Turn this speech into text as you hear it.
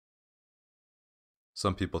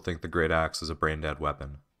Some people think the Great Axe is a brain-dead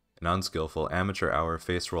weapon, an unskillful amateur-hour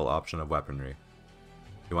face-roll option of weaponry.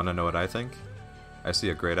 You wanna know what I think? I see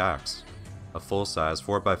a Great Axe. A full-size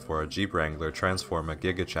 4x4 Jeep Wrangler Transforma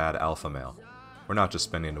Giga Chad Alpha Male. We're not just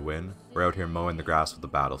spinning to win, we're out here mowing the grass of the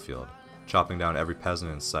battlefield, chopping down every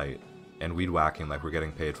peasant in sight, and weed whacking like we're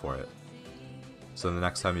getting paid for it. So the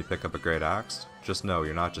next time you pick up a Great Axe, just know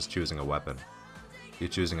you're not just choosing a weapon. You're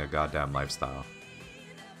choosing a goddamn lifestyle.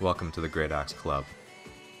 Welcome to the Great Axe Club.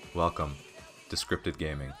 Welcome to Scripted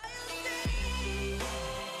Gaming.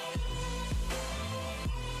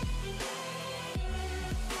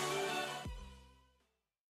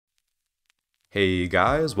 Hey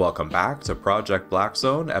guys, welcome back to Project Black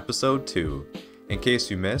Zone Episode 2. In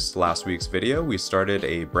case you missed last week's video, we started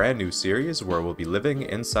a brand new series where we'll be living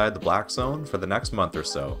inside the Black Zone for the next month or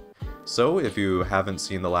so. So if you haven't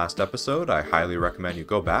seen the last episode, I highly recommend you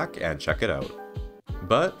go back and check it out.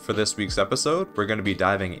 But for this week's episode, we're going to be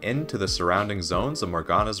diving into the surrounding zones of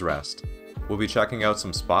Morgana's Rest. We'll be checking out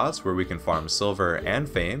some spots where we can farm silver and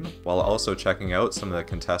fame, while also checking out some of the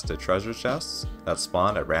contested treasure chests that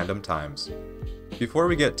spawn at random times. Before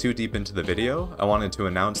we get too deep into the video, I wanted to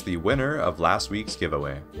announce the winner of last week's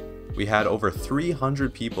giveaway. We had over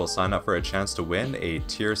 300 people sign up for a chance to win a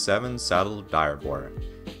Tier 7 Saddled Direboar.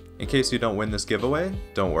 In case you don't win this giveaway,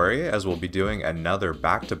 don't worry, as we'll be doing another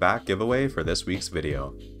back-to-back giveaway for this week's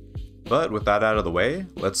video. But with that out of the way,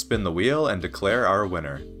 let's spin the wheel and declare our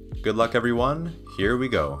winner. Good luck everyone, here we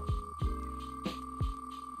go.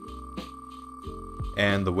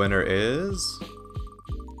 And the winner is...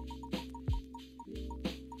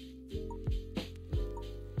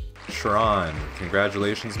 Tron.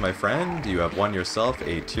 Congratulations my friend, you have won yourself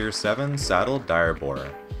a Tier 7 Saddled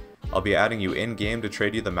Direboar. I'll be adding you in-game to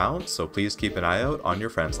trade you the mount, so please keep an eye out on your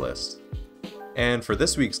friends list. And for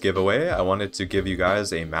this week's giveaway, I wanted to give you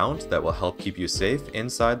guys a mount that will help keep you safe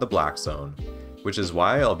inside the Black Zone, which is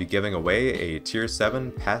why I'll be giving away a Tier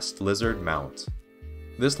 7 Pest Lizard mount.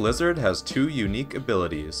 This lizard has two unique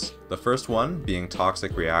abilities, the first one being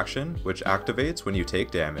Toxic Reaction, which activates when you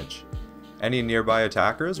take damage. Any nearby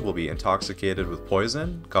attackers will be intoxicated with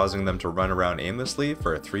poison, causing them to run around aimlessly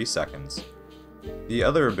for 3 seconds. The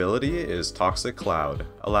other ability is Toxic Cloud,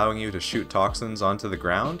 allowing you to shoot toxins onto the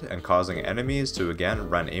ground and causing enemies to again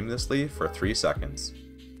run aimlessly for 3 seconds.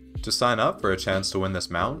 To sign up for a chance to win this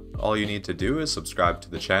mount, all you need to do is subscribe to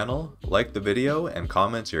the channel, like the video, and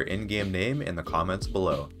comment your in-game name in the comments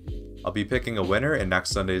below. I'll be picking a winner in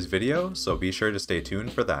next Sunday's video, so be sure to stay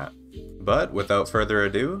tuned for that. But without further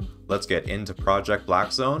ado, let's get into Project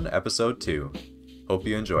Black Zone Episode 2. Hope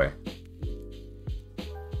you enjoy.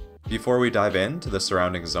 Before we dive into the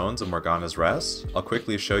surrounding zones of Morgana's Rest, I'll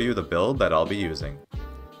quickly show you the build that I'll be using.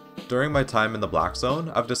 During my time in the Black Zone,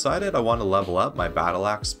 I've decided I want to level up my Battle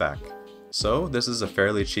Axe spec. So this is a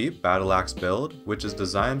fairly cheap Battle Axe build, which is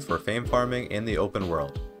designed for fame farming in the open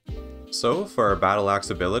world. So for our Battle Axe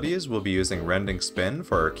abilities, we'll be using Rending Spin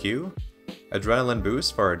for our Q, Adrenaline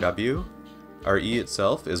Boost for our W, our E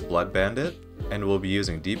itself is Blood Bandit, and we'll be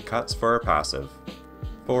using Deep Cuts for our passive.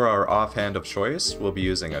 For our offhand of choice, we'll be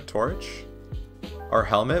using a Torch. Our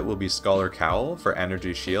helmet will be Scholar Cowl for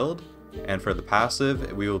Energy Shield, and for the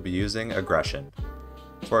passive, we will be using Aggression.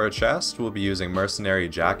 For our chest, we'll be using Mercenary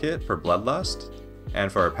Jacket for Bloodlust,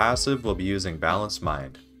 and for our passive, we'll be using Balanced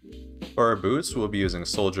Mind. For our boots, we'll be using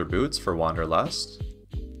Soldier Boots for Wanderlust,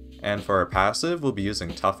 and for our passive, we'll be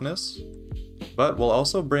using Toughness, but we'll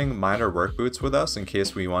also bring Minor Work Boots with us in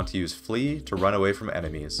case we want to use Flee to run away from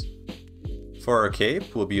enemies. For our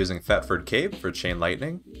cape, we'll be using Thetford Cape for Chain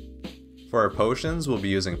Lightning. For our potions, we'll be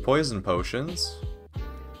using Poison Potions.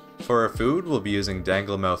 For our food, we'll be using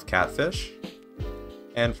Danglemouth Catfish.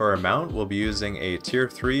 And for our mount, we'll be using a Tier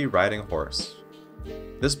 3 Riding Horse.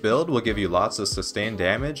 This build will give you lots of sustained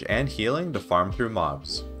damage and healing to farm through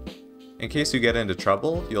mobs. In case you get into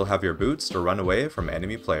trouble, you'll have your boots to run away from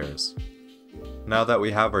enemy players. Now that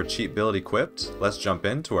we have our cheap build equipped, let's jump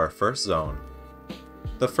into our first zone.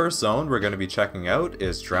 The first zone we're going to be checking out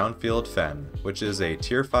is Drownfield Fen, which is a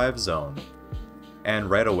Tier 5 zone.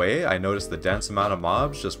 And right away I noticed the dense amount of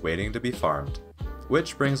mobs just waiting to be farmed.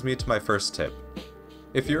 Which brings me to my first tip.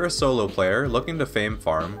 If you're a solo player looking to fame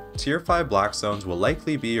farm, Tier 5 Black Zones will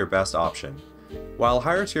likely be your best option. While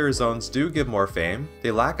higher tier zones do give more fame,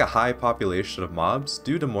 they lack a high population of mobs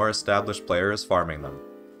due to more established players farming them.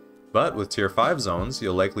 But with Tier 5 zones,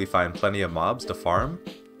 you'll likely find plenty of mobs to farm,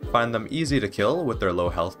 find them easy to kill with their low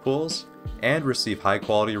health pools, and receive high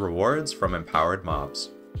quality rewards from empowered mobs.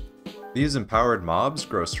 These empowered mobs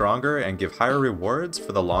grow stronger and give higher rewards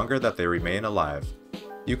for the longer that they remain alive.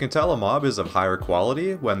 You can tell a mob is of higher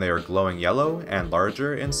quality when they are glowing yellow and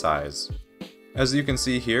larger in size. As you can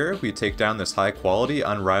see here, we take down this high quality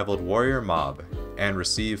unrivaled warrior mob, and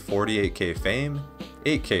receive 48k fame,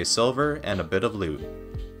 8k silver, and a bit of loot.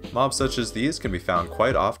 Mobs such as these can be found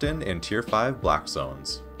quite often in tier 5 black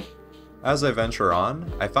zones. As I venture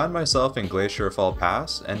on, I find myself in Glacier Fall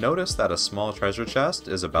Pass and notice that a small treasure chest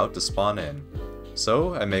is about to spawn in.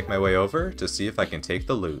 So I make my way over to see if I can take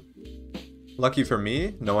the loot. Lucky for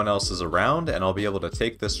me, no one else is around and I'll be able to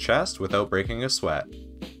take this chest without breaking a sweat.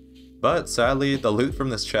 But sadly, the loot from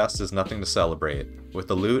this chest is nothing to celebrate, with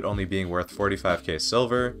the loot only being worth 45k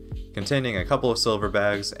silver, containing a couple of silver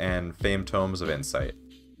bags and famed tomes of insight.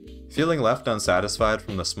 Feeling left unsatisfied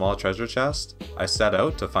from the small treasure chest, I set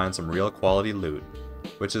out to find some real quality loot,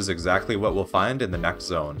 which is exactly what we'll find in the next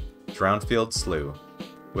zone, Drownfield Slough,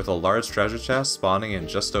 with a large treasure chest spawning in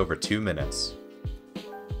just over 2 minutes.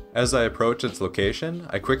 As I approach its location,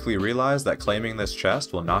 I quickly realize that claiming this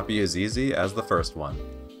chest will not be as easy as the first one.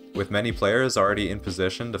 With many players already in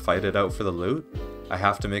position to fight it out for the loot, I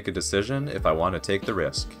have to make a decision if I want to take the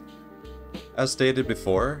risk. As stated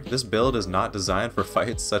before, this build is not designed for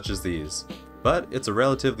fights such as these, but it's a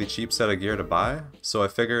relatively cheap set of gear to buy, so I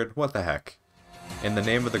figured, what the heck. In the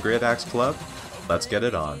name of the Great Axe Club, let's get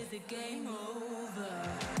it on.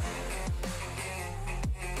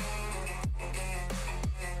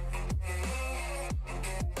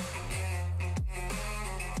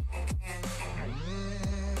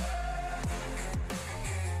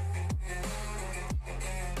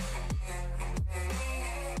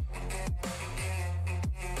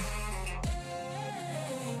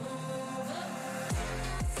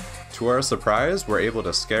 To our surprise, we're able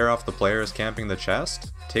to scare off the players camping the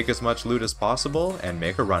chest, take as much loot as possible, and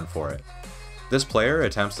make a run for it. This player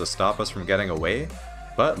attempts to stop us from getting away,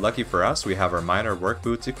 but lucky for us we have our minor work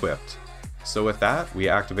boots equipped. So with that, we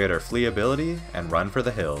activate our flee ability and run for the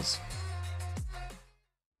hills.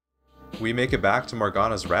 We make it back to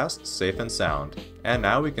Morgana's Rest safe and sound, and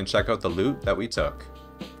now we can check out the loot that we took.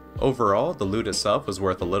 Overall, the loot itself was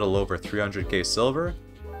worth a little over 300k silver,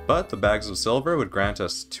 but the bags of silver would grant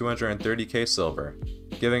us 230k silver,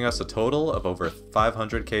 giving us a total of over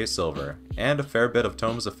 500k silver, and a fair bit of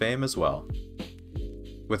tomes of fame as well.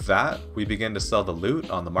 With that, we begin to sell the loot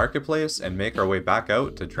on the marketplace and make our way back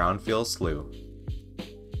out to Drownfield Slough.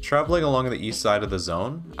 Traveling along the east side of the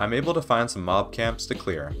zone, I'm able to find some mob camps to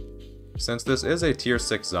clear. Since this is a tier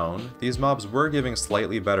 6 zone, these mobs were giving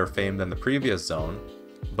slightly better fame than the previous zone,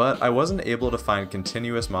 but I wasn't able to find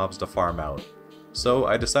continuous mobs to farm out. So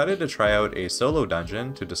I decided to try out a solo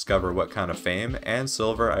dungeon to discover what kind of fame and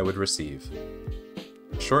silver I would receive.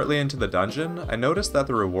 Shortly into the dungeon, I noticed that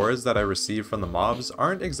the rewards that I received from the mobs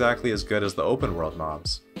aren't exactly as good as the open world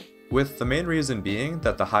mobs, with the main reason being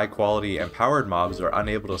that the high quality empowered mobs are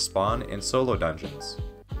unable to spawn in solo dungeons.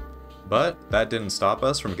 But that didn't stop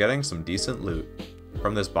us from getting some decent loot.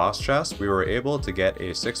 From this boss chest, we were able to get a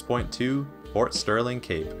 6.2 Port Sterling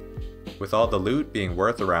cape, with all the loot being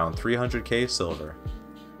worth around 300k silver.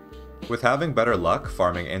 With having better luck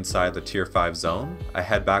farming inside the tier 5 zone, I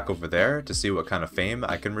head back over there to see what kind of fame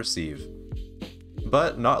I can receive.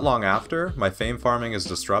 But not long after, my fame farming is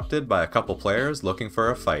disrupted by a couple players looking for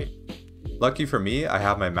a fight. Lucky for me, I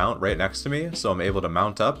have my mount right next to me, so I'm able to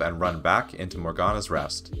mount up and run back into Morgana's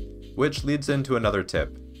Rest, which leads into another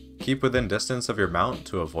tip: keep within distance of your mount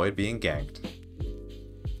to avoid being ganked.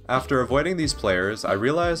 After avoiding these players, I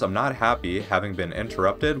realize I'm not happy having been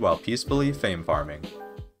interrupted while peacefully fame farming.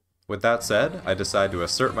 With that said, I decide to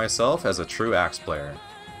assert myself as a true axe player.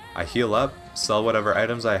 I heal up, sell whatever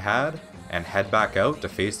items I had, and head back out to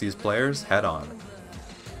face these players head on.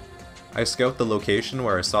 I scout the location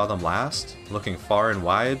where I saw them last, looking far and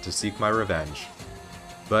wide to seek my revenge.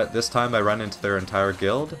 But this time I run into their entire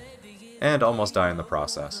guild, and almost die in the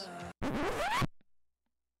process.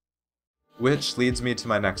 Which leads me to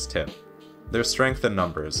my next tip. There's strength in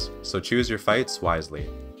numbers, so choose your fights wisely.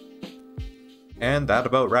 And that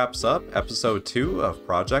about wraps up episode 2 of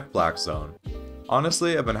Project Black Zone.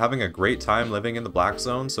 Honestly, I've been having a great time living in the Black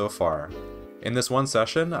Zone so far. In this one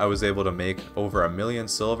session, I was able to make over 1 million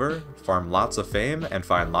silver, farm lots of fame, and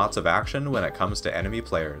find lots of action when it comes to enemy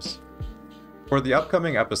players. For the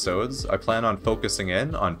upcoming episodes, I plan on focusing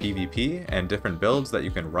in on PvP and different builds that you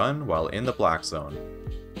can run while in the Black Zone.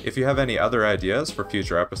 If you have any other ideas for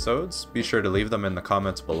future episodes, be sure to leave them in the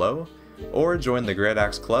comments below, or join the Great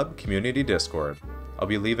Axe Club community Discord. I'll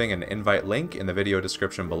be leaving an invite link in the video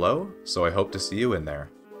description below, so I hope to see you in there.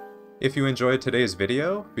 If you enjoyed today's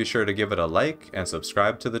video, be sure to give it a like and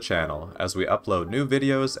subscribe to the channel, as we upload new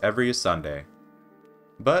videos every Sunday.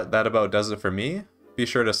 But that about does it for me. Be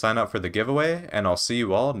sure to sign up for the giveaway, and I'll see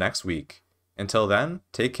you all next week. Until then,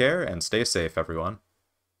 take care and stay safe, everyone.